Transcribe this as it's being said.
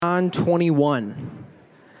John 21.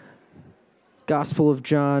 Gospel of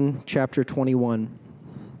John, chapter 21.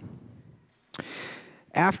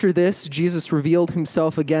 After this, Jesus revealed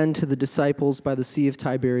himself again to the disciples by the Sea of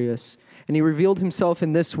Tiberias. And he revealed himself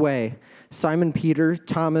in this way: Simon Peter,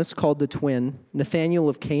 Thomas called the twin, Nathanael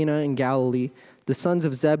of Cana in Galilee, the sons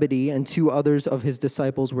of Zebedee, and two others of his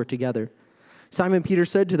disciples were together. Simon Peter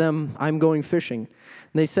said to them, "I'm going fishing."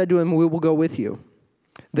 And they said to him, "We will go with you."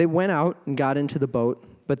 They went out and got into the boat,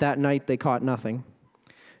 but that night they caught nothing.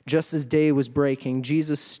 Just as day was breaking,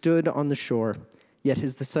 Jesus stood on the shore, yet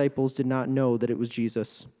his disciples did not know that it was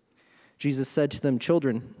Jesus. Jesus said to them,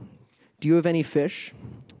 "Children, do you have any fish?"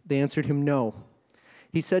 They answered him, "No."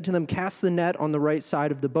 He said to them, "Cast the net on the right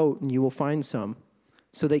side of the boat, and you will find some."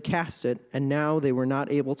 So they cast it, and now they were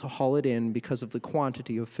not able to haul it in because of the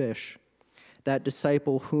quantity of fish. That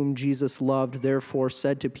disciple whom Jesus loved therefore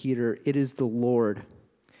said to Peter, "It is the Lord."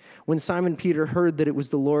 When Simon Peter heard that it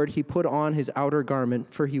was the Lord, he put on his outer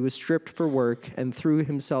garment, for he was stripped for work, and threw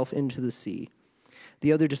himself into the sea.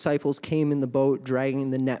 The other disciples came in the boat,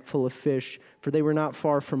 dragging the net full of fish, for they were not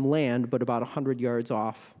far from land, but about 100 yards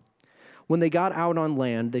off. When they got out on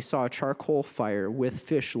land, they saw a charcoal fire with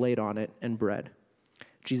fish laid on it and bread.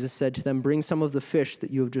 Jesus said to them, "Bring some of the fish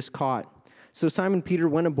that you have just caught." So Simon Peter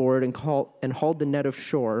went aboard and hauled the net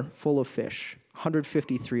ashore full of fish,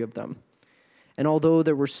 153 of them. And although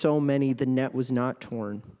there were so many, the net was not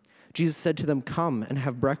torn. Jesus said to them, "Come and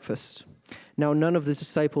have breakfast." Now none of the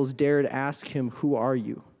disciples dared ask him, "Who are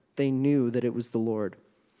you?" They knew that it was the Lord.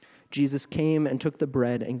 Jesus came and took the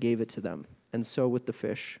bread and gave it to them, and so with the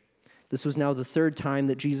fish. This was now the third time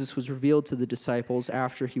that Jesus was revealed to the disciples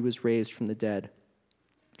after he was raised from the dead.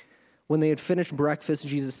 When they had finished breakfast,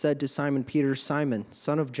 Jesus said to Simon Peter, "Simon,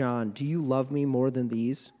 son of John, do you love me more than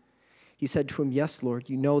these?" He said to him, "Yes, Lord,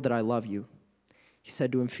 you know that I love you." He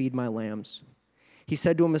said to him, "Feed my lambs." He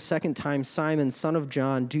said to him a second time, "Simon, son of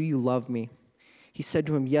John, do you love me?" He said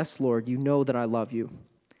to him, "Yes, Lord, you know that I love you."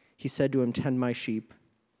 He said to him, "Tend my sheep."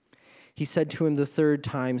 He said to him the third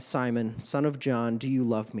time, "Simon, son of John, do you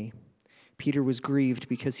love me?" Peter was grieved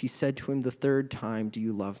because he said to him the third time, "Do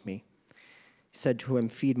you love me?" He said to him,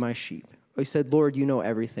 "Feed my sheep." He said, "Lord, you know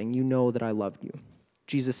everything. You know that I love you."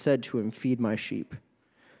 Jesus said to him, "Feed my sheep.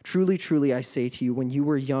 Truly, truly, I say to you, when you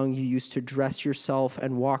were young, you used to dress yourself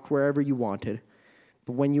and walk wherever you wanted.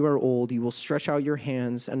 But when you are old, you will stretch out your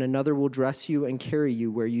hands, and another will dress you and carry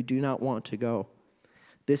you where you do not want to go."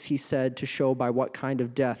 This he said to show by what kind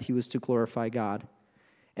of death he was to glorify God.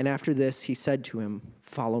 And after this, he said to him,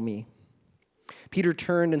 "Follow me." Peter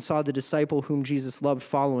turned and saw the disciple whom Jesus loved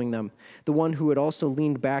following them, the one who had also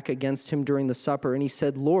leaned back against him during the supper, and he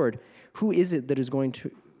said, "Lord, who is it that is going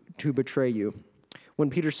to betray you?" When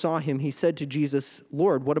Peter saw him, he said to Jesus,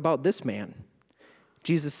 "Lord, what about this man?"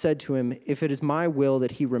 Jesus said to him, "If it is my will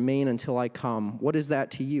that he remain until I come, what is that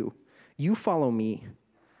to you? You follow me."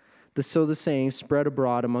 So the saying spread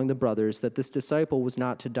abroad among the brothers that this disciple was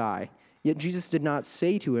not to die. Yet Jesus did not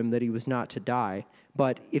say to him that he was not to die,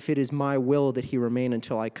 but if it is my will that he remain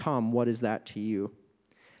until I come, what is that to you?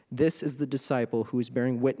 This is the disciple who is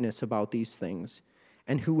bearing witness about these things,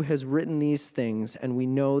 and who has written these things, and we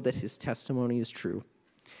know that his testimony is true.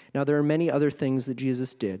 Now there are many other things that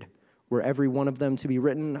Jesus did. Were every one of them to be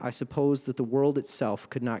written, I suppose that the world itself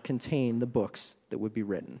could not contain the books that would be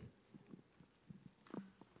written.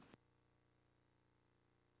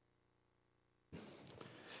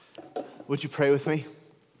 Would you pray with me?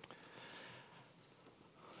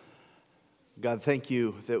 God, thank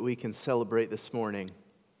you that we can celebrate this morning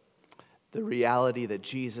the reality that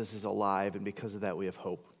Jesus is alive, and because of that we have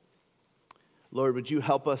hope. Lord, would you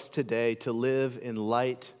help us today to live in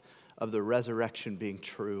light of the resurrection being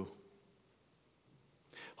true?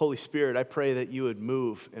 Holy Spirit, I pray that you would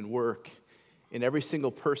move and work in every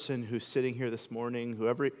single person who's sitting here this morning,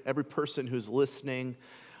 every person who's listening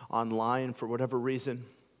online for whatever reason.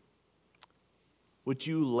 Would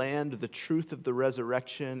you land the truth of the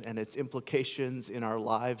resurrection and its implications in our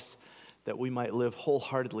lives that we might live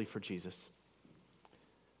wholeheartedly for Jesus?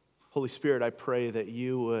 Holy Spirit, I pray that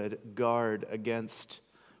you would guard against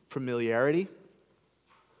familiarity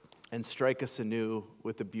and strike us anew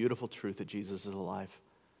with the beautiful truth that Jesus is alive.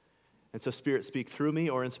 And so, Spirit, speak through me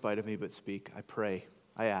or in spite of me, but speak. I pray,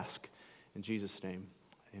 I ask, in Jesus' name,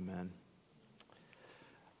 amen.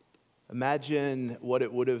 Imagine what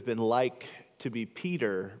it would have been like to be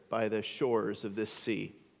Peter by the shores of this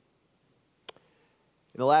sea.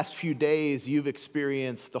 In the last few days, you've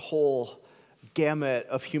experienced the whole gamut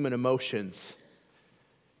of human emotions.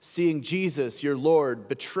 Seeing Jesus, your Lord,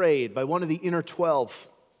 betrayed by one of the inner 12,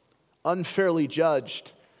 unfairly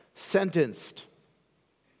judged, sentenced,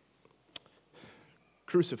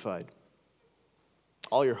 crucified.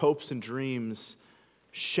 All your hopes and dreams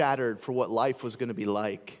shattered for what life was going to be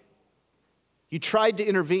like. You tried to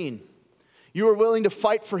intervene. You were willing to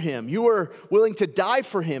fight for him. You were willing to die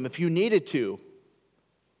for him if you needed to.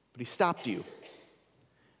 But he stopped you.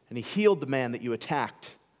 And he healed the man that you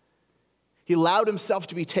attacked. He allowed himself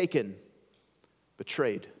to be taken,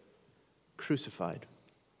 betrayed, crucified.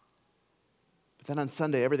 But then on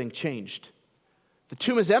Sunday, everything changed. The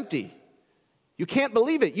tomb is empty. You can't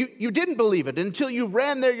believe it. You didn't believe it until you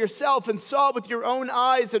ran there yourself and saw with your own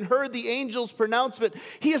eyes and heard the angel's pronouncement,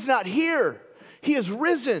 he is not here. He is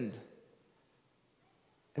risen.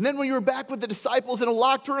 And then when you were back with the disciples in a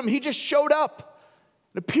locked room, he just showed up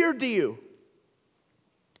and appeared to you.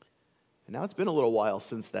 And now it's been a little while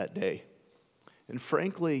since that day. And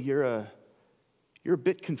frankly, you're a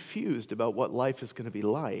bit confused about what life is going to be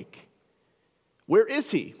like. Where is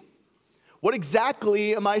he? What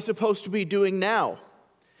exactly am I supposed to be doing now?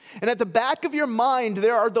 And at the back of your mind,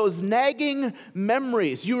 there are those nagging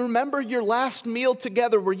memories. You remember your last meal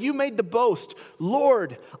together where you made the boast,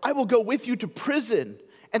 Lord, I will go with you to prison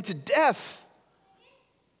and to death.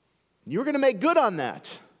 You were going to make good on that.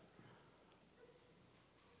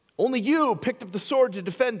 Only you picked up the sword to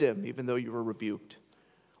defend him, even though you were rebuked.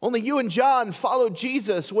 Only you and John followed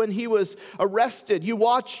Jesus when he was arrested. You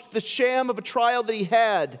watched the sham of a trial that he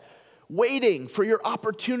had, waiting for your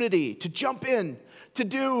opportunity to jump in, to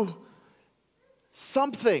do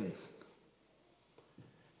something.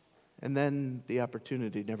 And then the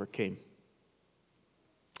opportunity never came.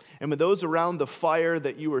 And when those around the fire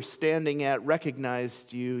that you were standing at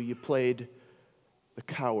recognized you, you played the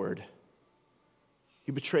coward.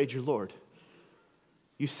 You betrayed your Lord.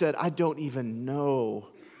 You said, I don't even know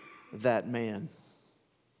that man.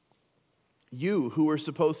 You who were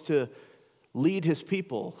supposed to lead his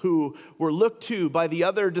people, who were looked to by the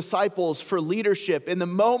other disciples for leadership, in the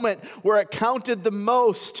moment where it counted the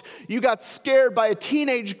most, you got scared by a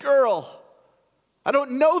teenage girl. I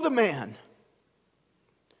don't know the man.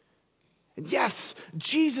 And yes,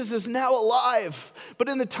 Jesus is now alive, but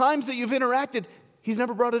in the times that you've interacted, he's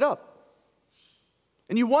never brought it up.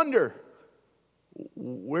 And you wonder,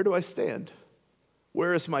 where do I stand?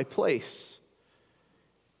 Where is my place?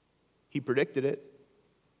 He predicted it.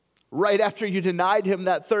 Right after you denied him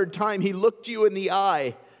that third time, he looked you in the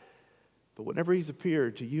eye. But whenever he's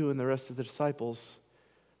appeared to you and the rest of the disciples,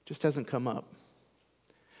 it just hasn't come up.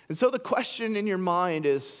 And so the question in your mind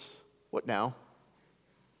is, what now?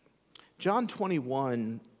 John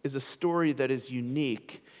 21 is a story that is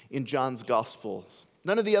unique in John's Gospels.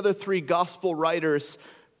 None of the other three gospel writers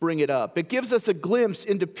bring it up. It gives us a glimpse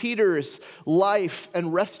into Peter's life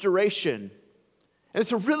and restoration. And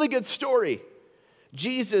it's a really good story.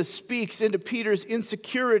 Jesus speaks into Peter's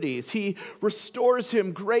insecurities. He restores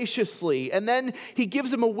him graciously. And then he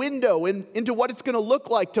gives him a window into what it's going to look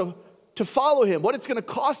like to follow him, what it's going to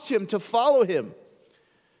cost him to follow him.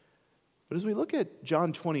 But as we look at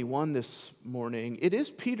John 21 this morning, it is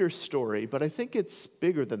Peter's story, but I think it's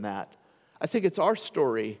bigger than that. I think it's our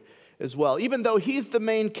story as well. Even though he's the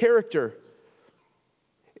main character,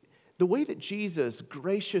 the way that Jesus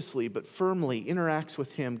graciously but firmly interacts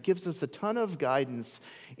with him gives us a ton of guidance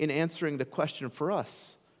in answering the question for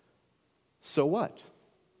us. So what?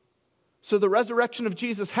 So the resurrection of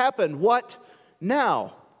Jesus happened. What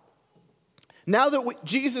now? Now that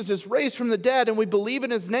Jesus is raised from the dead and we believe in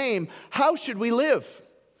his name, how should we live?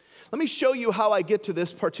 Let me show you how I get to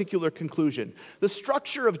this particular conclusion. The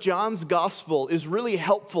structure of John's gospel is really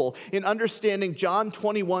helpful in understanding John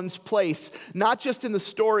 21's place, not just in the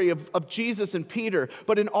story of Jesus and Peter,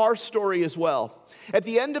 but in our story as well. At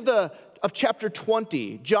the end of chapter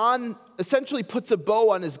 20, John essentially puts a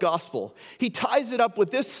bow on his gospel. He ties it up with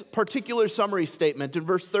this particular summary statement in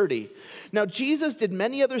verse 30. Now Jesus did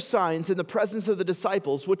many other signs in the presence of the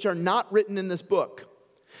disciples, which are not written in this book.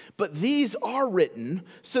 But these are written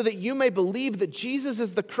so that you may believe that Jesus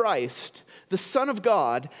is the Christ, the Son of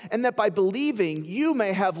God, and that by believing you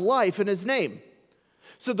may have life in his name.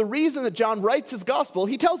 So the reason that John writes his gospel,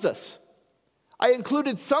 he tells us, I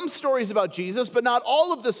included some stories about Jesus, but not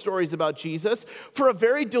all of the stories about Jesus, for a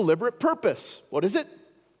very deliberate purpose. What is it?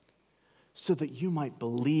 So that you might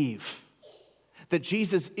believe that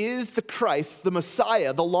Jesus is the Christ, the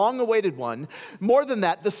Messiah, the long-awaited one. More than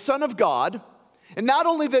that, the Son of God. And not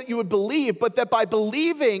only that you would believe, but that by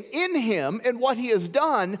believing in him and what he has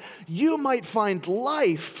done, you might find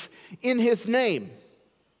life in his name.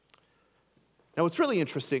 Now, what's really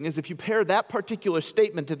interesting is if you pair that particular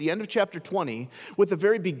statement at the end of chapter 20 with the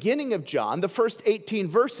very beginning of John, the first 18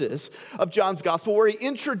 verses of John's gospel, where he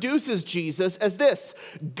introduces Jesus as this: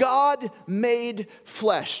 God made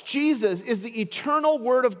flesh. Jesus is the eternal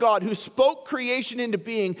Word of God who spoke creation into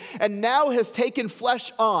being and now has taken flesh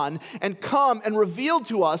on and come and revealed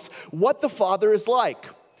to us what the Father is like.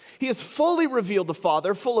 He has fully revealed the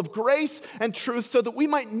Father, full of grace and truth, so that we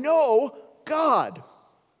might know God.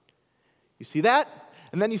 You see that?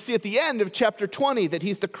 And then you see at the end of chapter 20 that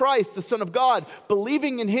he's the Christ, the Son of God.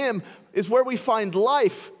 Believing in him is where we find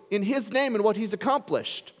life in his name and what he's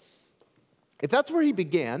accomplished. If that's where he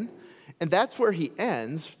began, and that's where he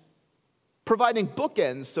ends, providing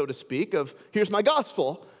bookends, so to speak, of here's my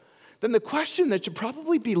gospel, then the question that should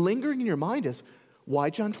probably be lingering in your mind is, why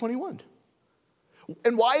John 21?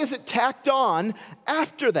 And why is it tacked on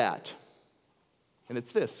after that? And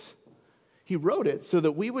it's this. He wrote it so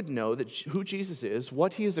that we would know that who Jesus is,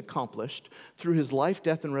 what he has accomplished through his life,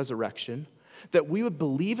 death, and resurrection, that we would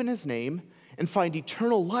believe in his name and find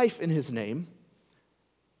eternal life in his name.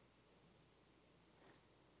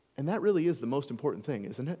 And that really is the most important thing,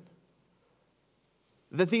 isn't it?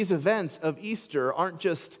 That these events of Easter aren't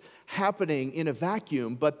just happening in a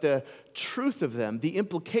vacuum, but the truth of them, the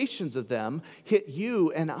implications of them, hit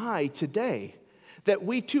you and I today. That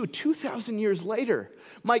we too, 2,000 years later,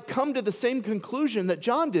 might come to the same conclusion that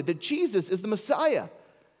John did, that Jesus is the Messiah,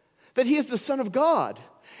 that he is the Son of God,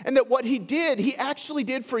 and that what he did, he actually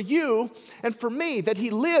did for you and for me, that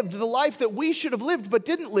he lived the life that we should have lived but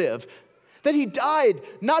didn't live, that he died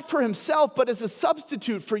not for himself but as a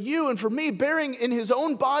substitute for you and for me, bearing in his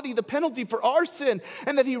own body the penalty for our sin,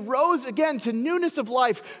 and that he rose again to newness of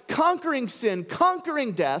life, conquering sin,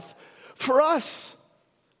 conquering death for us.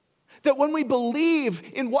 That when we believe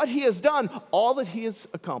in what he has done, all that he has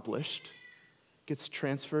accomplished gets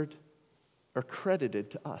transferred or credited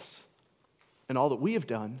to us. And all that we have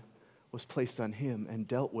done was placed on him and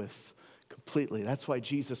dealt with completely. That's why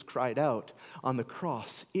Jesus cried out on the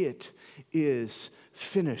cross, "It is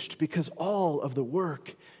finished," because all of the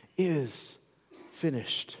work is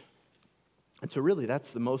finished. And so really, that's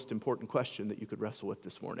the most important question that you could wrestle with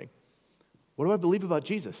this morning. What do I believe about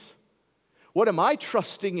Jesus? What am I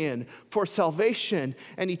trusting in for salvation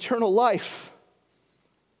and eternal life?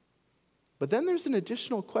 But then there's an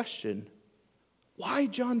additional question. Why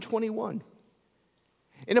John 21?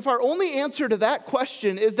 And if our only answer to that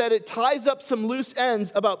question is that it ties up some loose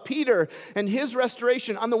ends about Peter and his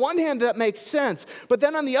restoration, on the one hand, that makes sense. But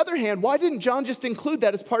then on the other hand, why didn't John just include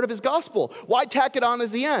that as part of his gospel? Why tack it on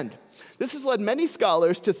as the end? This has led many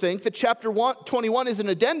scholars to think that chapter 21 is an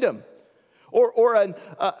addendum. Or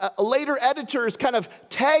a later editor's kind of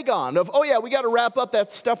tag on of, oh yeah, we got to wrap up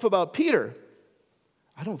that stuff about Peter.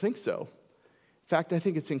 I don't think so. In fact, I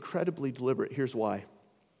think it's incredibly deliberate. Here's why.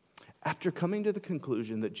 After coming to the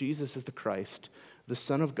conclusion that Jesus is the Christ, the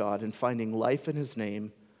Son of God, and finding life in his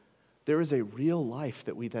name, there is a real life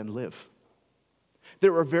that we then live.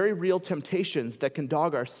 There are very real temptations that can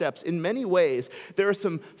dog our steps. In many ways, there are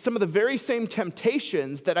some of the very same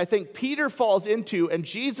temptations that I think Peter falls into and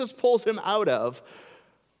Jesus pulls him out of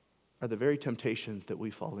are the very temptations that we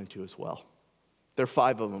fall into as well. There are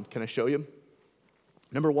 5 of them. Can I show you?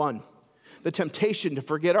 Number 1, the temptation to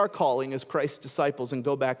forget our calling as Christ's disciples and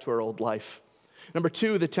go back to our old life. Number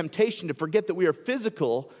 2, the temptation to forget that we are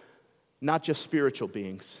physical, not just spiritual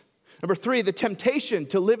beings. Number 3, the temptation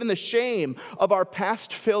to live in the shame of our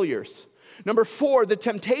past failures. Number 4, the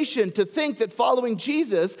temptation to think that following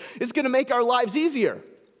Jesus is going to make our lives easier.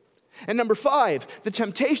 And number 5, the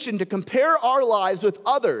temptation to compare our lives with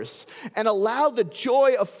others and allow the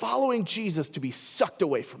joy of following Jesus to be sucked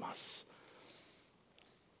away from us.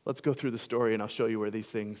 Let's go through the story and I'll show you where these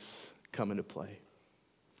things come into play.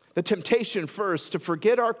 The temptation first to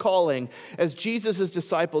forget our calling as Jesus'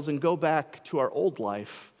 disciples and go back to our old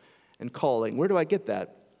life and calling. Where do I get that?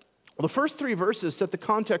 Well, the first 3 verses set the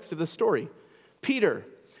context of this story. Peter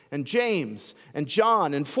and James and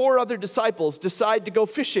John and 4 other disciples decide to go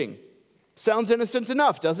fishing. Sounds innocent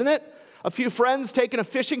enough, doesn't it? A few friends taking a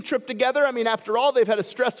fishing trip together. I mean, after all, they've had a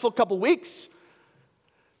stressful couple weeks.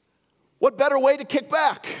 What better way to kick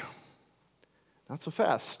back? Not so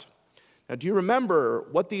fast. Now, do you remember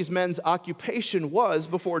what these men's occupation was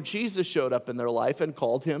before Jesus showed up in their life and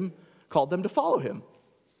called them to follow him?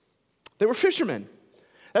 They were fishermen.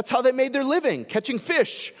 That's how they made their living, catching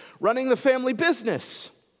fish, running the family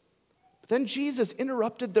business. But then Jesus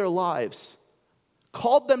interrupted their lives,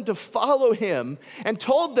 called them to follow him, and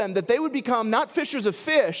told them that they would become not fishers of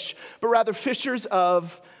fish, but rather fishers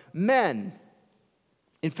of men.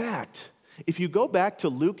 In fact, If you go back to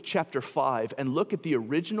Luke chapter 5 and look at the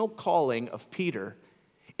original calling of Peter,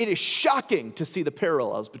 it is shocking to see the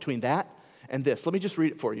parallels between that and this. Let me just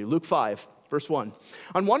read it for you. Luke 5, verse 1.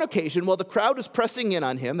 On one occasion, while the crowd was pressing in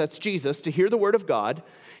on him, that's Jesus, to hear the word of God,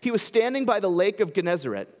 he was standing by the lake of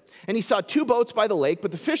Gennesaret. And he saw two boats by the lake,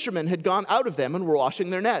 but the fishermen had gone out of them and were washing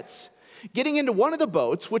their nets. Getting into one of the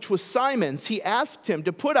boats, which was Simon's, he asked him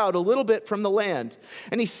to put out a little bit from the land.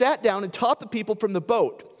 And he sat down and taught the people from the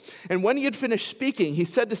boat. And when he had finished speaking, he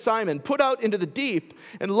said to Simon, "Put out into the deep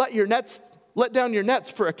and let down your nets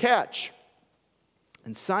for a catch."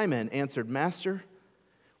 And Simon answered, "Master,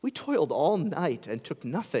 we toiled all night and took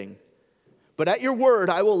nothing. But at your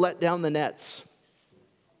word I will let down the nets."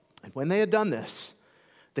 And when they had done this,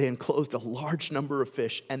 they enclosed a large number of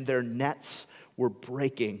fish, and their nets were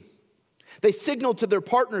breaking. They signaled to their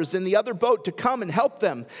partners in the other boat to come and help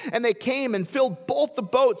them. And they came and filled both the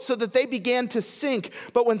boats so that they began to sink.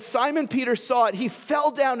 But when Simon Peter saw it, he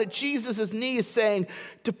fell down at Jesus' knees, saying,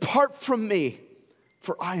 "Depart from me,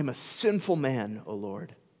 for I am a sinful man, O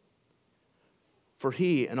Lord." For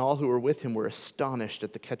he and all who were with him were astonished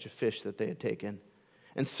at the catch of fish that they had taken.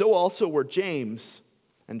 And so also were James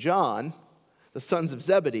and John, the sons of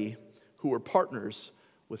Zebedee, who were partners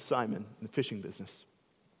with Simon in the fishing business.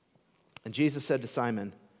 And Jesus said to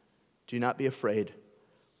Simon, "Do not be afraid.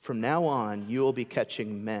 From now on, you will be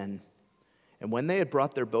catching men." And when they had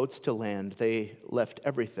brought their boats to land, they left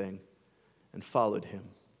everything and followed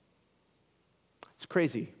him. It's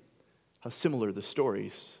crazy how similar the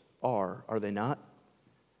stories are they not?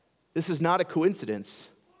 This is not a coincidence.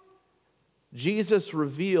 Jesus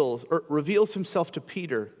reveals himself to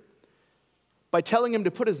Peter by telling him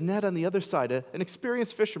to put his net on the other side. An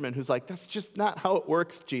experienced fisherman who's like, "That's just not how it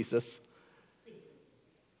works, Jesus."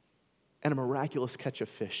 And a miraculous catch of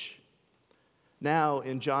fish. Now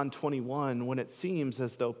in John 21, when it seems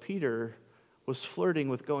as though Peter was flirting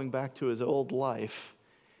with going back to his old life,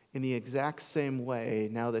 in the exact same way,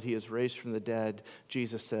 now that he is raised from the dead,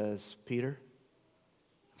 Jesus says, "Peter,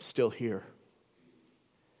 I'm still here.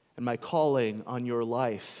 And my calling on your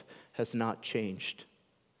life has not changed."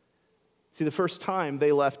 See, the first time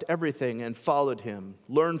they left everything and followed him,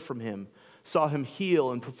 learned from him, saw him heal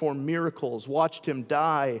and perform miracles, watched him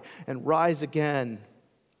die and rise again.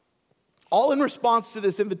 All in response to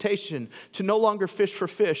this invitation to no longer fish for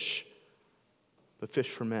fish, but fish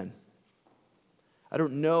for men. I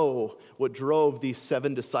don't know what drove these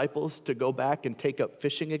 7 disciples to go back and take up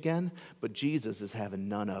fishing again, but Jesus is having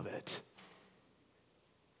none of it.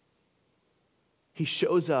 He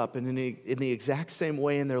shows up and in the exact same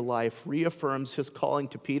way in their life reaffirms his calling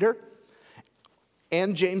to Peter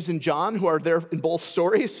and James and John, who are there in both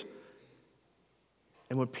stories.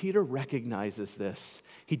 And when Peter recognizes this,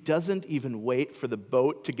 he doesn't even wait for the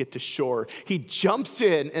boat to get to shore. He jumps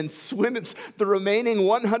in and swims the remaining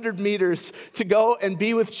 100 meters to go and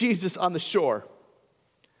be with Jesus on the shore.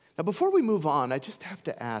 Now, before we move on, I just have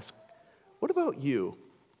to ask, what about you?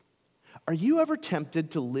 Are you ever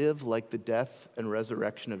tempted to live like the death and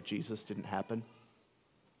resurrection of Jesus didn't happen?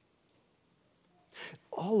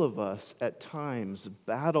 All of us at times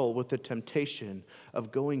battle with the temptation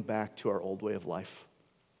of going back to our old way of life,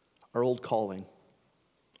 our old calling,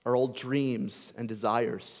 our old dreams and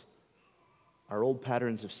desires, our old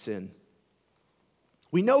patterns of sin.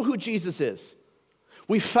 We know who Jesus is.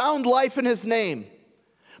 We found life in his name.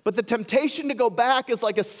 But the temptation to go back is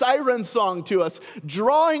like a siren song to us,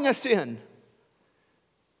 drawing us in.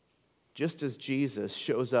 Just as Jesus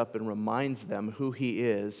shows up and reminds them who he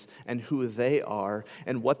is and who they are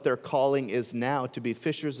and what their calling is now to be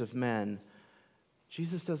fishers of men,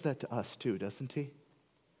 Jesus does that to us too, doesn't he?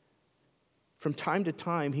 From time to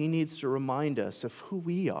time, he needs to remind us of who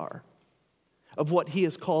we are, of what he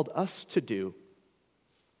has called us to do.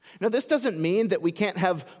 Now, this doesn't mean that we can't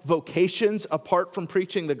have vocations apart from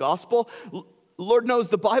preaching the gospel. Lord knows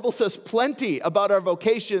the Bible says plenty about our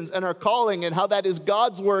vocations and our calling and how that is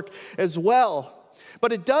God's work as well.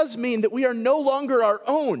 But it does mean that we are no longer our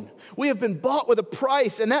own. We have been bought with a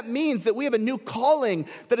price, and that means that we have a new calling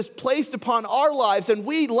that is placed upon our lives, and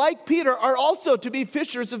we, like Peter, are also to be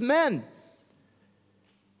fishers of men.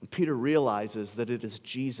 When Peter realizes that it is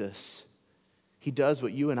Jesus, he does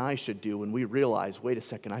what you and I should do when we realize, wait a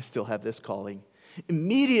second, I still have this calling.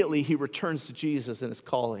 Immediately he returns to Jesus and his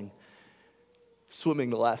calling, swimming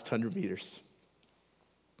the last 100 meters.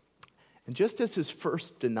 And just as his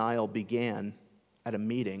first denial began at a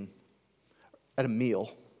meal,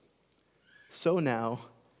 so now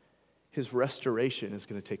his restoration is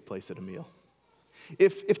going to take place at a meal.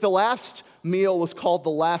 If the last meal was called the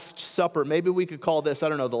Last Supper, maybe we could call this, I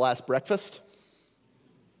don't know, the Last Breakfast.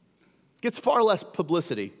 Gets far less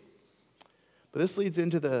publicity. But this leads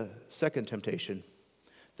into the second temptation,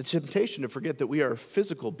 the temptation to forget that we are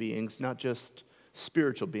physical beings, not just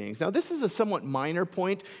spiritual beings. Now, this is a somewhat minor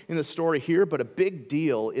point in the story here, but a big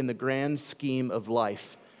deal in the grand scheme of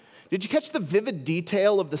life. Did you catch the vivid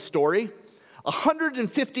detail of the story?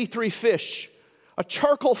 153 fish, a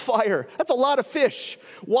charcoal fire. That's a lot of fish.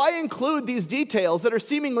 Why include these details that are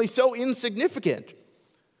seemingly so insignificant?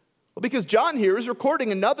 Well, because John here is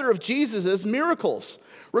recording another of Jesus' miracles,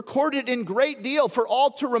 recorded in great deal for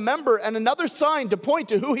all to remember, and another sign to point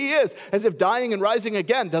to who he is, as if dying and rising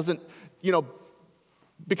again doesn't,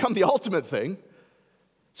 become the ultimate thing.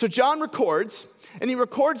 So John records, and he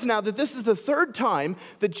records now that this is the third time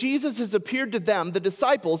that Jesus has appeared to them, the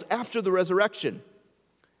disciples, after the resurrection.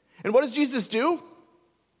 And what does Jesus do?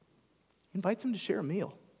 He invites them to share a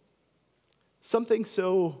meal. Something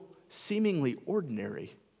so seemingly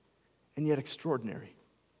ordinary and yet extraordinary.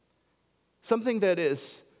 Something that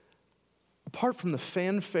is apart from the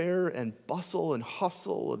fanfare and bustle and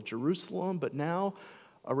hustle of Jerusalem, but now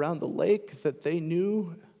around the lake that they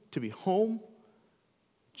knew to be home,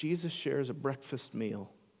 Jesus shares a breakfast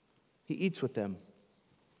meal. He eats with them.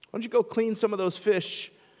 Why don't you go clean some of those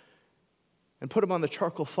fish and put them on the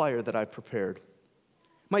charcoal fire that I've prepared?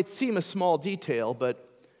 Might seem a small detail, but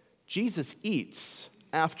Jesus eats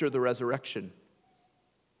after the resurrection.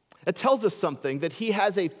 It tells us something, that he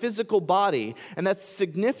has a physical body, and that's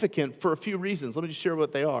significant for a few reasons. Let me just share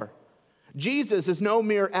what they are. Jesus is no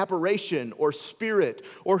mere apparition or spirit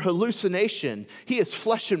or hallucination. He is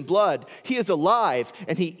flesh and blood. He is alive,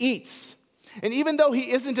 and he eats. And even though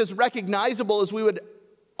he isn't as recognizable as we would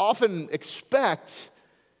often expect,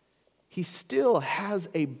 he still has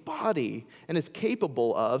a body and is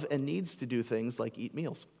capable of and needs to do things like eat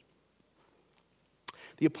meals.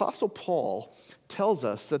 The Apostle Paul tells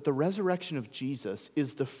us that the resurrection of Jesus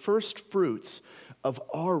is the first fruits of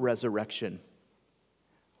our resurrection.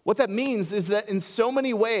 What that means is that in so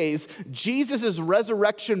many ways, Jesus'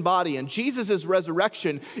 resurrection body and Jesus'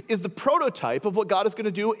 resurrection is the prototype of what God is going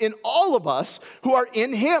to do in all of us who are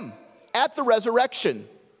in him at the resurrection.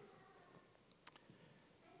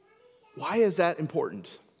 Why is that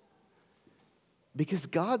important? Because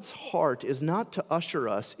God's heart is not to usher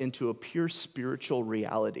us into a pure spiritual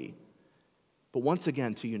reality, but once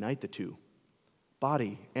again to unite the two,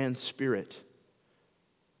 body and spirit.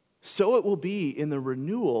 So it will be in the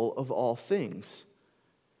renewal of all things.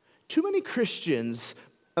 Too many Christians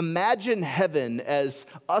imagine heaven as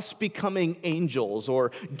us becoming angels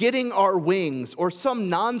or getting our wings or some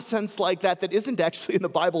nonsense like that that isn't actually in the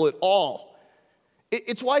Bible at all.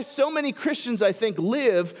 It's why so many Christians, I think,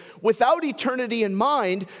 live without eternity in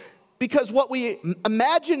mind, because what we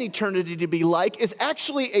imagine eternity to be like is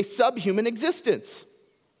actually a subhuman existence.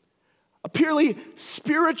 A purely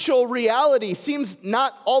spiritual reality seems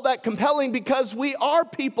not all that compelling because we are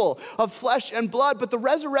people of flesh and blood, but the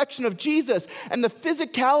resurrection of Jesus and the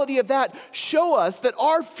physicality of that show us that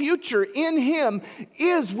our future in him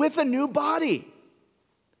is with a new body.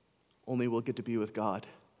 Only we'll get to be with God,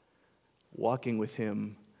 walking with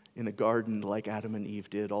him in a garden like Adam and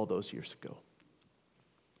Eve did all those years ago.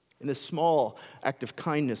 In this small act of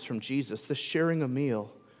kindness from Jesus, the sharing a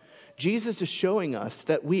meal, Jesus is showing us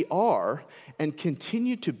that we are and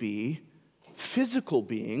continue to be physical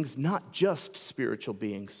beings, not just spiritual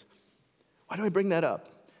beings. Why do I bring that up?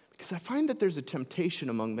 Because I find that there's a temptation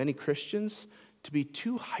among many Christians to be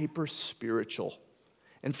too hyper-spiritual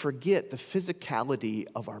and forget the physicality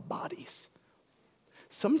of our bodies.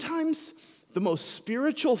 Sometimes the most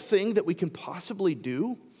spiritual thing that we can possibly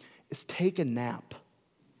do is take a nap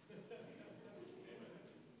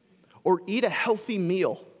or eat a healthy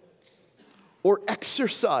meal or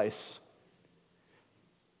exercise.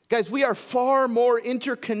 Guys, we are far more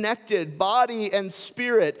interconnected, body and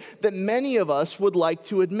spirit, than many of us would like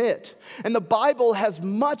to admit. And the Bible has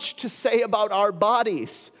much to say about our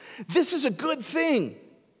bodies. This is a good thing.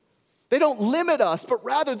 They don't limit us, but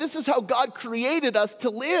rather this is how God created us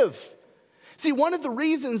to live. See, one of the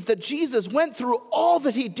reasons that Jesus went through all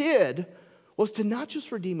that he did was to not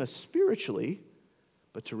just redeem us spiritually,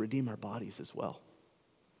 but to redeem our bodies as well.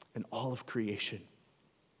 And all of creation.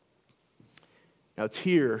 Now it's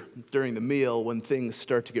here during the meal when things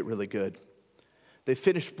start to get really good. They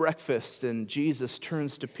finish breakfast and Jesus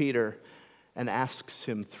turns to Peter and asks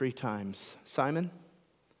him 3 times, "Simon,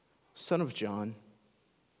 son of John,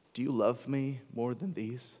 do you love me more than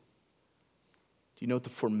these?" Do you note the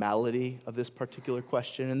formality of this particular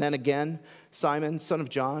question? And then again, "Simon, son of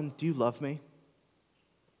John, do you love me?"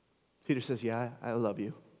 Peter says, "Yeah, I love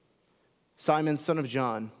you." "Simon, son of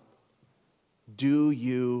John, do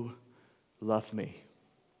you love me?"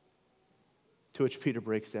 To which Peter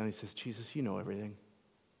breaks down. He says, Jesus, you know everything.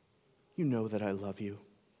 You know that I love you.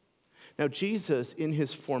 Now, Jesus, in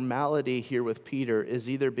his formality here with Peter, is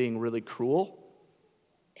either being really cruel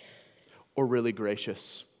or really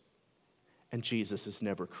gracious. And Jesus is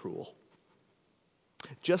never cruel.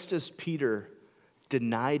 Just as Peter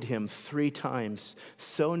denied him 3 times,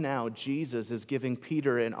 so now Jesus is giving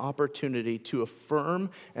Peter an opportunity to affirm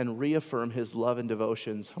and reaffirm his love and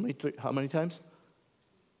devotions. How many times?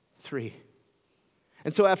 3.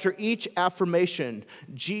 And so after each affirmation,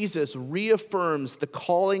 Jesus reaffirms the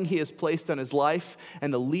calling he has placed on his life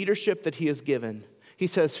and the leadership that he has given. He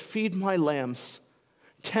says, feed my lambs,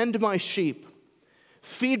 tend my sheep,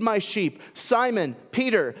 feed my sheep. Simon,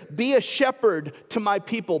 Peter, be a shepherd to my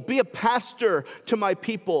people. Be a pastor to my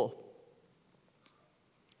people.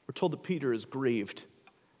 We're told that Peter is grieved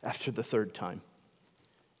after the 3rd time.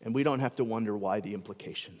 And we don't have to wonder why the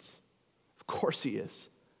implications. Of course he is.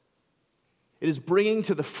 It is bringing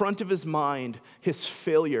to the front of his mind his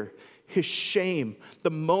failure, his shame,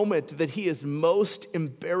 the moment that he is most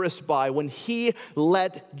embarrassed by when he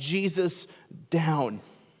let Jesus down.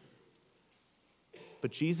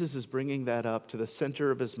 But Jesus is bringing that up to the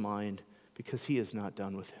center of his mind because he is not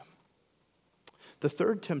done with him. The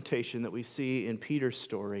 3rd temptation that we see in Peter's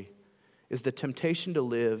story is the temptation to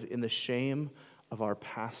live in the shame of our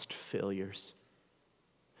past failures.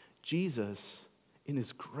 Jesus, in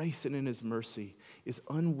his grace and in his mercy, is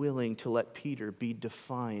unwilling to let Peter be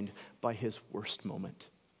defined by his worst moment,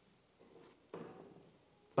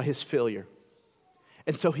 by his failure.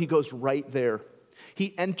 And so he goes right there.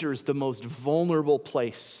 He enters the most vulnerable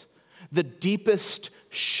place, the deepest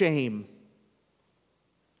shame,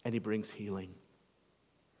 and he brings healing.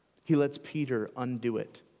 He lets Peter undo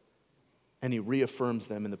it, and he reaffirms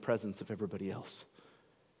them in the presence of everybody else.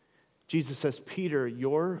 Jesus says, Peter,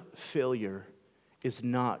 your failure is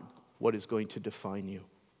not what is going to define you.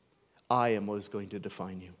 I am what is going to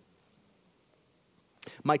define you.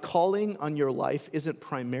 My calling on your life isn't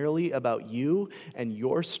primarily about you and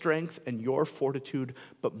your strength and your fortitude,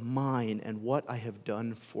 but mine and what I have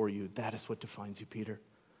done for you. That is what defines you, Peter.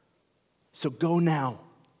 So go now,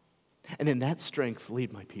 and in that strength,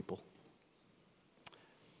 lead my people.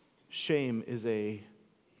 Shame is a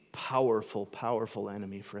powerful, powerful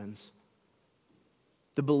enemy, friends.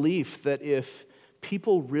 The belief that if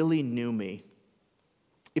people really knew me,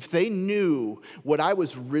 if they knew what I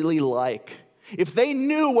was really like, if they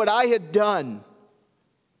knew what I had done,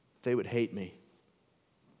 they would hate me.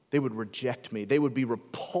 They would reject me. They would be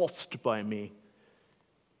repulsed by me.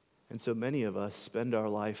 And so many of us spend our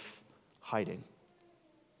life hiding,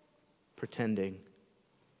 pretending,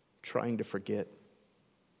 trying to forget,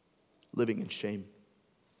 living in shame.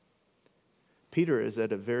 Peter is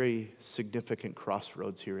at a very significant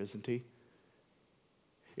crossroads here, isn't he?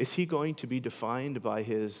 Is he going to be defined by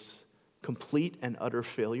his complete and utter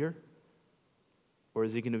failure? Or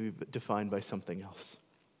is he going to be defined by something else?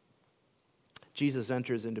 Jesus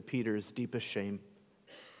enters into Peter's deepest shame,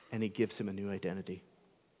 and he gives him a new identity.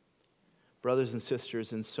 Brothers and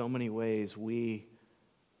sisters, in so many ways, we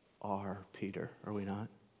are Peter, are we not?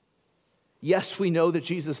 Yes, we know that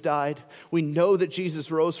Jesus died. We know that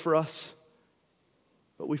Jesus rose for us.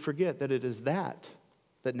 But we forget that it is that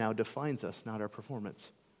now defines us, not our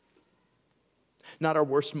performance. Not our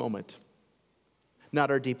worst moment. Not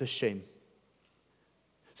our deepest shame.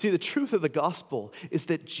 See, the truth of the gospel is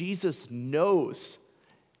that Jesus knows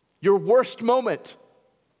your worst moment.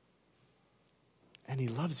 And he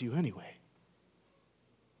loves you anyway.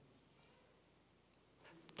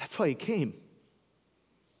 That's why he came.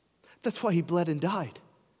 That's why he bled and died.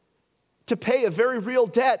 To pay a very real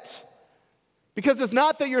debt. Because it's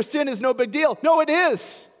not that your sin is no big deal. No, it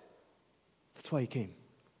is. That's why he came.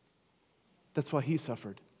 That's why he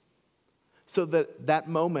suffered. So that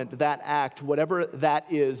moment, that act, whatever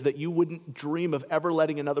that is that you wouldn't dream of ever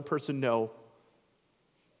letting another person know,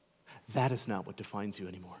 that is not what defines you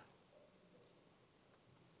anymore.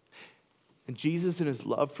 And Jesus, in his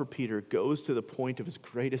love for Peter, goes to the point of his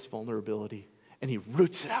greatest vulnerability, and he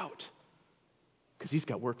roots it out because he's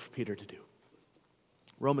got work for Peter to do.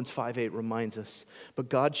 Romans 5:8 reminds us, but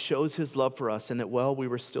God shows his love for us, and that while we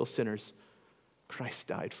were still sinners, Christ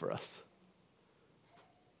died for us.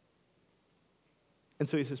 And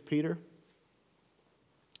so he says, Peter,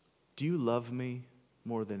 do you love me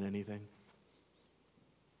more than anything?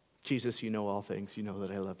 Jesus, you know all things. You know that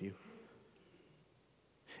I love you.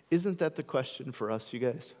 Isn't that the question for us, you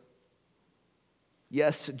guys?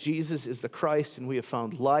 Yes, Jesus is the Christ, and we have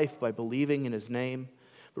found life by believing in his name.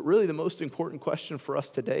 But really the most important question for us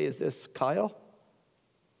today is this: Kyle,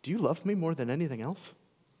 do you love me more than anything else?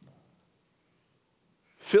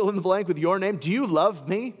 Fill in the blank with your name. Do you love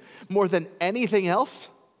me more than anything else?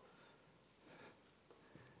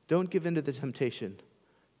 Don't give in to the temptation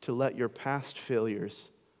to let your past failures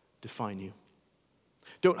define you.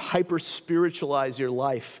 Don't hyper-spiritualize your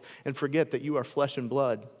life and forget that you are flesh and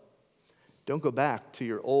blood. Don't go back to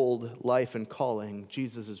your old life and calling.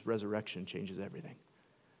 Jesus' resurrection changes everything.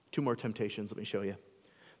 2 more temptations, let me show you.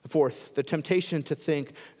 The fourth, the temptation to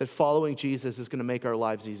think that following Jesus is going to make our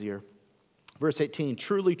lives easier. Verse 18,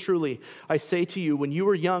 truly, truly, I say to you, when you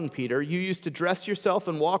were young, Peter, you used to dress yourself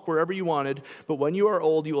and walk wherever you wanted, but when you are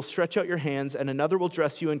old, you will stretch out your hands, and another will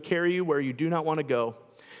dress you and carry you where you do not want to go.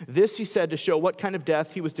 This he said to show what kind of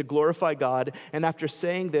death he was to glorify God, and after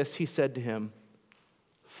saying this, he said to him,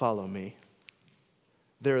 follow me.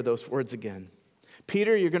 There are those words again.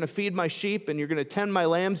 Peter, you're going to feed my sheep, and you're going to tend my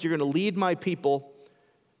lambs, you're going to lead my people,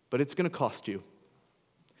 but it's going to cost you.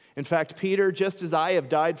 In fact, Peter, just as I have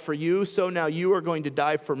died for you, so now you are going to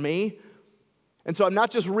die for me. And so I'm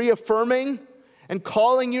not just reaffirming and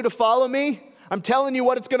calling you to follow me. I'm telling you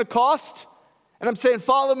what it's going to cost. And I'm saying,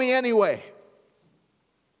 follow me anyway.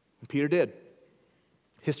 And Peter did.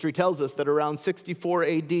 History tells us that around 64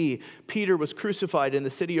 AD, Peter was crucified in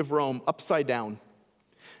the city of Rome upside down,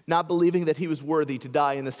 not believing that he was worthy to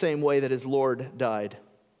die in the same way that his Lord died.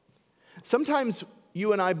 Sometimes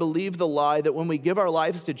you and I believe the lie that when we give our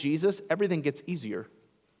lives to Jesus, everything gets easier.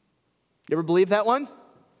 You ever believe that one?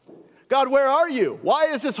 God, where are you? Why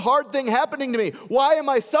is this hard thing happening to me? Why am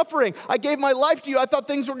I suffering? I gave my life to you. I thought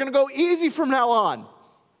things were going to go easy from now on.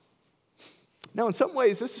 Now, in some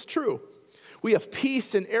ways, this is true. We have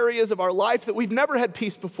peace in areas of our life that we've never had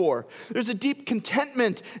peace before. There's a deep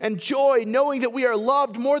contentment and joy knowing that we are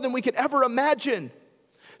loved more than we could ever imagine.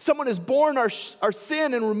 Someone has borne our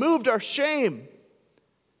sin and removed our shame.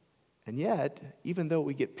 And yet, even though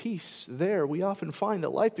we get peace there, we often find that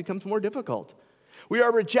life becomes more difficult. We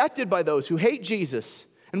are rejected by those who hate Jesus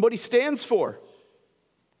and what he stands for.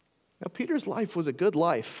 Now, Peter's life was a good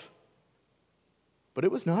life, but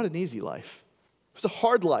it was not an easy life. It was a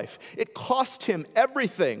hard life. It cost him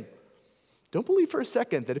everything. Don't believe for a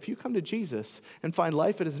second that if you come to Jesus and find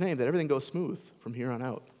life in his name, that everything goes smooth from here on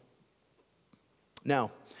out.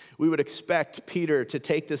 Now, we would expect Peter to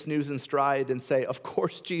take this news in stride and say, of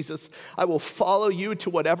course, Jesus, I will follow you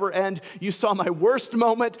to whatever end. You saw my worst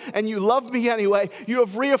moment and you love me anyway. You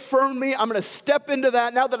have reaffirmed me. I'm going to step into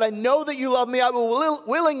that. Now that I know that you love me, I will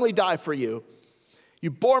willingly die for you.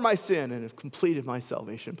 You bore my sin and have completed my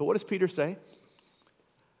salvation. But what does Peter say?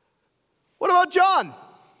 What about John?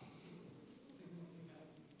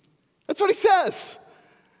 That's what he says.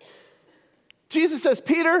 Jesus says,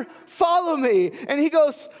 Peter, follow me. And he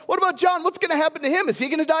goes, what about John? What's going to happen to him? Is he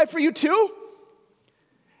going to die for you too?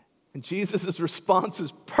 And Jesus' response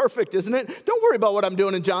is perfect, isn't it? Don't worry about what I'm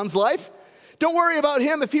doing in John's life. Don't worry about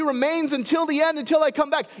him if he remains until the end, until I come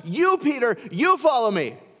back. You, Peter, you follow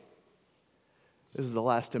me. This is the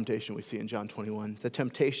last temptation we see in John 21, the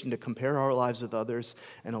temptation to compare our lives with others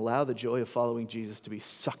and allow the joy of following Jesus to be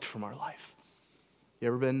sucked from our life. You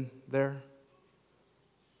ever been there?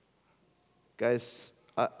 Guys,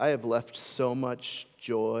 I have left so much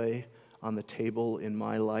joy on the table in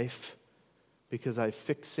my life because I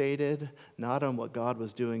fixated not on what God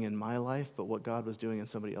was doing in my life, but what God was doing in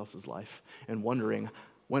somebody else's life and wondering,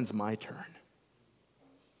 when's my turn?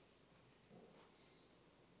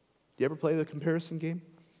 Do you ever play the comparison game?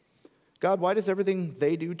 God, why does everything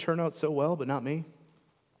they do turn out so well, but not me?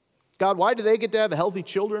 God, why do they get to have healthy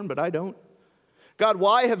children, but I don't? God,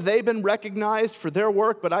 why have they been recognized for their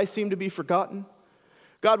work, but I seem to be forgotten?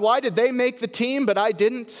 God, why did they make the team, but I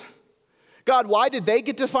didn't? God, why did they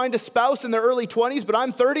get to find a spouse in their early 20s, but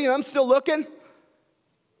I'm 30 and I'm still looking?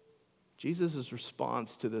 Jesus'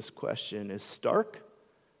 response to this question is stark,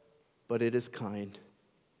 but it is kind.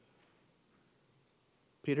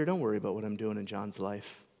 Peter, don't worry about what I'm doing in John's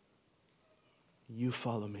life. You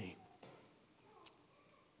follow me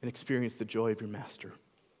and experience the joy of your master.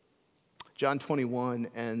 John 21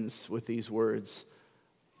 ends with these words.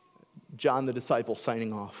 John the disciple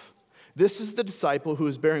signing off. This is the disciple who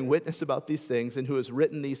is bearing witness about these things and who has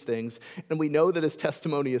written these things, and we know that his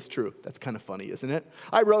testimony is true. That's kind of funny, isn't it?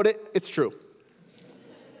 I wrote it, it's true.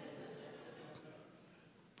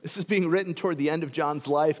 This is being written toward the end of John's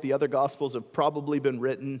life. The other Gospels have probably been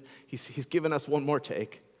written. He's given us one more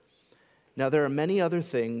take. Now, there are many other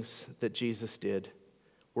things that Jesus did.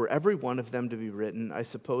 Were every one of them to be written, I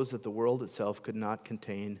suppose that the world itself could not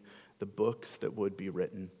contain the books that would be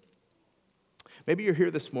written. Maybe you're here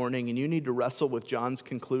this morning and you need to wrestle with John's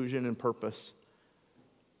conclusion and purpose.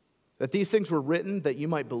 That these things were written that you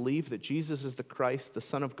might believe that Jesus is the Christ, the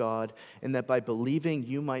Son of God, and that by believing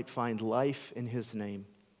you might find life in his name.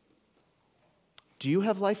 Do you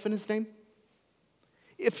have life in his name?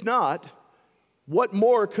 If not, what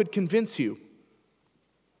more could convince you?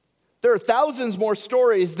 There are thousands more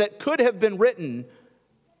stories that could have been written,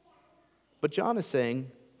 but John is saying,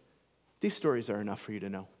 these stories are enough for you to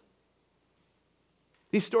know.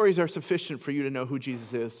 These stories are sufficient for you to know who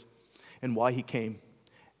Jesus is and why he came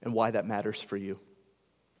and why that matters for you.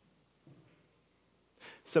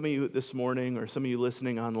 Some of you this morning or some of you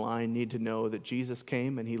listening online need to know that Jesus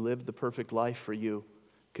came and he lived the perfect life for you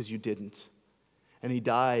because you didn't. And he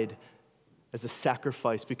died as a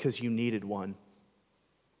sacrifice because you needed one.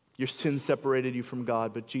 Your sin separated you from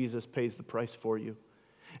God, but Jesus pays the price for you.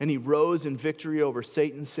 And he rose in victory over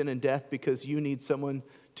Satan, sin, and death because you need someone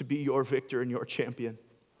to be your victor and your champion.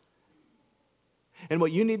 And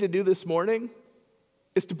what you need to do this morning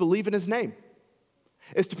is to believe in his name,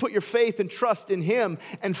 is to put your faith and trust in him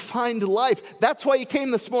and find life. That's why he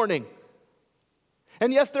came this morning.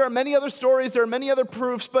 And yes, there are many other stories, there are many other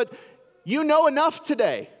proofs, but you know enough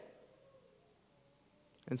today.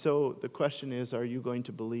 And so the question is, are you going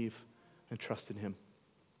to believe and trust in him?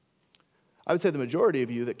 I would say the majority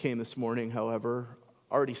of you that came this morning, however,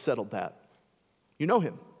 already settled that. You know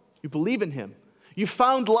him. You believe in him. You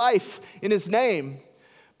found life in his name.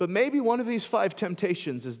 But maybe one of these 5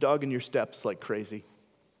 temptations is dogging your steps like crazy.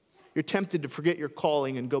 You're tempted to forget your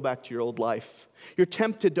calling and go back to your old life. You're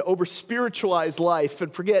tempted to over-spiritualize life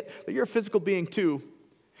and forget that you're a physical being too.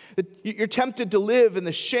 You're tempted to live in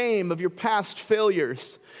the shame of your past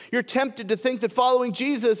failures. You're tempted to think that following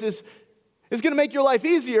Jesus is going to make your life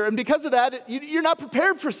easier, and because of that, you're not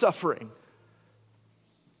prepared for suffering.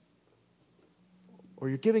 Or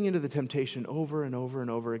you're giving into the temptation over and over and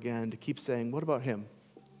over again to keep saying, what about him?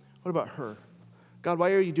 What about her? God,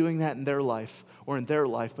 why are you doing that in their life or in their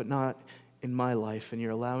life, but not in my life? And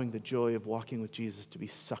you're allowing the joy of walking with Jesus to be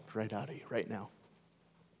sucked right out of you right now.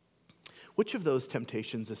 Which of those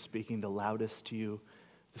temptations is speaking the loudest to you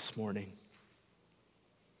this morning?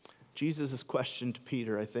 Jesus' question to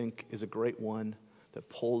Peter, I think, is a great one that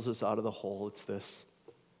pulls us out of the hole. It's this: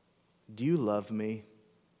 do you love me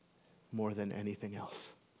more than anything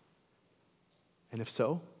else? And if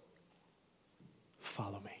so,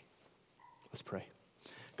 follow me. Let's pray.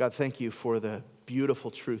 God, thank you for the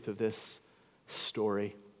beautiful truth of this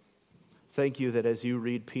story. Thank you that as you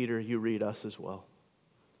read Peter, you read us as well.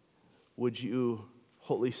 Would you,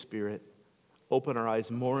 Holy Spirit, open our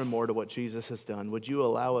eyes more and more to what Jesus has done? Would you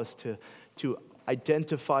allow us to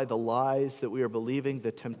identify the lies that we are believing,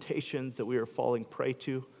 the temptations that we are falling prey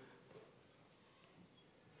to?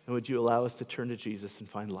 And would you allow us to turn to Jesus and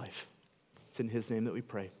find life? It's in his name that we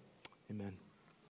pray. Amen.